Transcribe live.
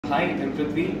Hi, I'm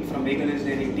Prithvi from Vehicle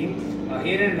Engineering team.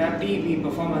 Here in Raptee, we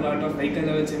perform a lot of vehicle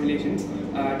level simulations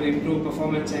to improve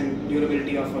performance and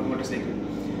durability of our motorcycle.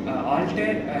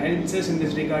 Altair helps us in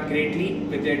this regard greatly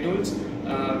with their tools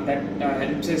that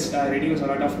helps us reduce a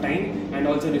lot of time and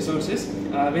also resources,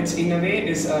 which in a way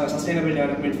is a sustainable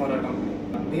development for our company.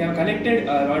 We have collected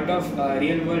a lot of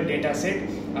real-world data set,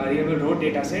 real-world road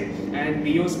data set, and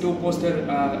we use two poster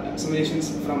simulations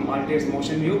from Altair's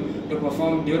Motion View to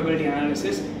perform durability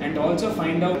analysis and also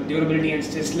find out durability and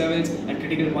stress levels and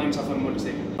critical points of our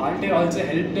motorcycle. Altair also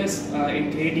helped us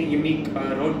in creating unique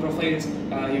road profiles,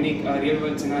 unique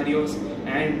real-world scenarios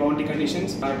and boundary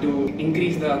conditions to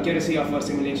increase the accuracy of our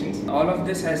simulations. All of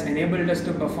this has enabled us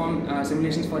to perform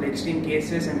simulations for extreme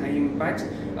cases and high impacts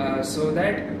so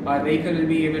that our vehicle will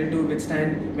be able to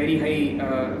withstand very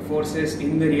high forces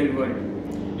in the real world.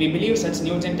 We believe such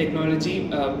new-gen technology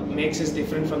makes us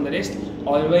different from the rest,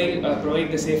 all while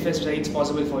provide the safest rides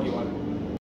possible for you all.